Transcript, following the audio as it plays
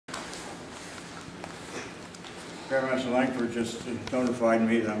Grandmaster Langford just notified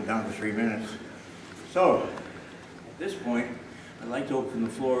me that I'm down to 3 minutes. So, at this point, I'd like to open the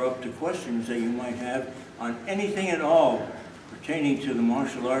floor up to questions that you might have on anything at all pertaining to the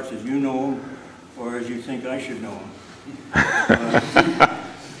martial arts as you know them or as you think I should know them.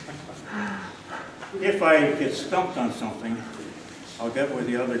 If I get stumped on something, I'll get with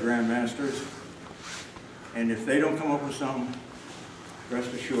the other grandmasters, and if they don't come up with something,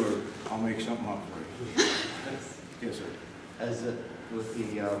 rest assured, I'll make something up for you. Yes, sir. With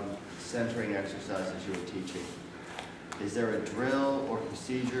the centering exercises you were teaching, is there a drill or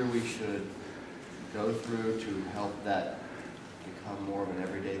procedure we should go through to help that become more of an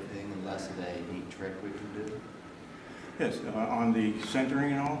everyday thing and less of a neat trick we can do? Yes, on the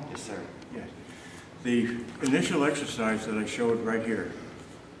centering and all? Yes, sir. Yes. The initial exercise that I showed right here,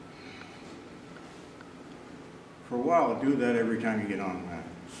 for a while, do that every time you get on the mat.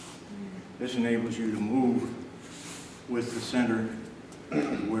 This enables you to move with the center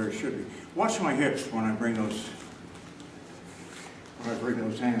where it should be. Watch my hips when I bring those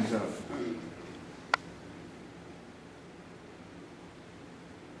hands up.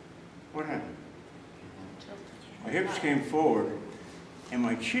 What happened? My hips came forward and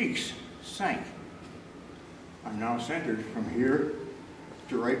my cheeks sank. I'm now centered from here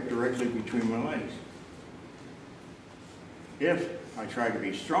to right directly between my legs. If I try to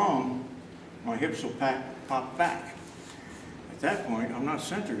be strong, my hips will pop back. At that point, I'm not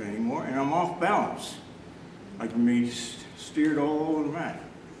centered anymore and I'm off balance. I can be steered all over the mat.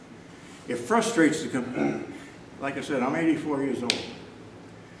 It frustrates the like I said, I'm 84 years old.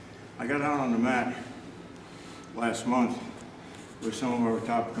 I got out on the mat last month with some of our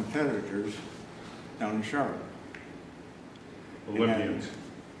top competitors down in Charlotte. Olympians.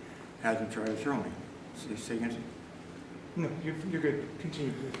 Had them try to throw me. Say again? No, you're good.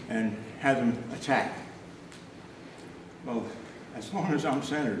 Continue. And had them attack. Well, as long as I'm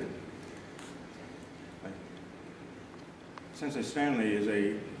centered. Sensei Stanley is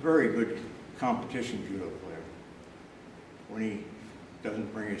a very good competition judo player when he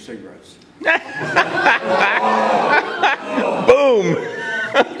doesn't bring his cigarettes. Boom!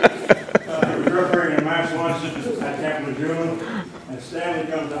 He was refereeing a match once at Camp Lejeune, and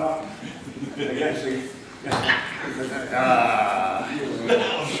Stanley comes out against the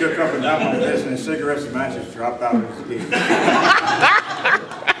shook up and down like this, and his cigarettes and matches dropped out of his teeth.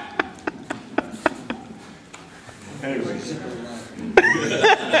 Anyways,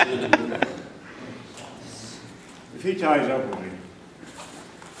 if he ties up with me,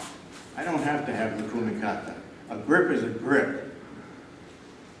 I don't have to have the kumikata. A grip is a grip,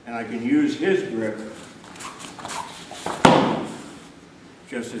 and I can use his grip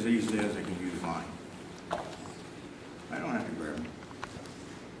just as easily as I can use mine. I don't have to grab him.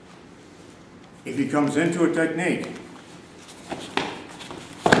 If he comes into a technique,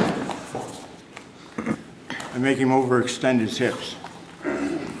 I make him overextend his hips.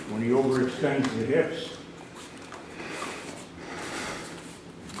 When he overextends the hips,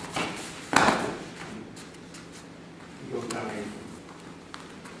 he goes down here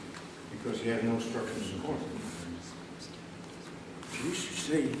because he has no structural support. You should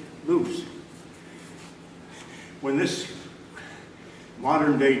say loose. When this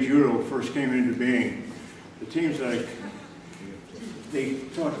modern day judo first came into being, the teams like they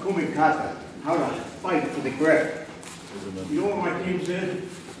taught kumikata, how to fight for the grip. You know what my teams did?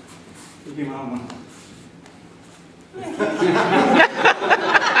 They came out one.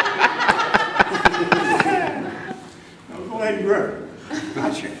 Now go ahead and grip.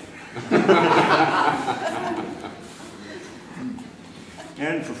 Gotcha.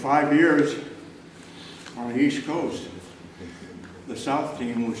 And for 5 years on the East Coast, the South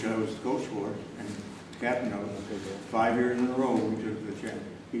team, which I was the coach for and captain of, 5 years in a row we took the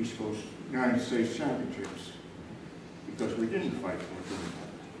East Coast United States Championships because we didn't fight for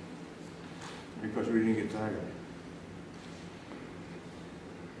it, because we didn't get tired.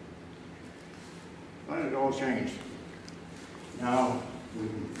 But it all changed. Now we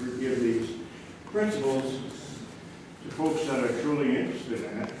can give these principles to folks that are truly interested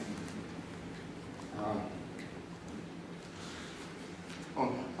in it.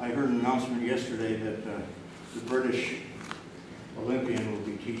 I heard an announcement yesterday that the British Olympian will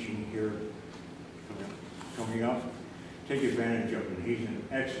be teaching here coming up. Take advantage of him. He's an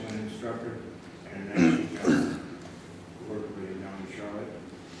excellent instructor and an excellent guy.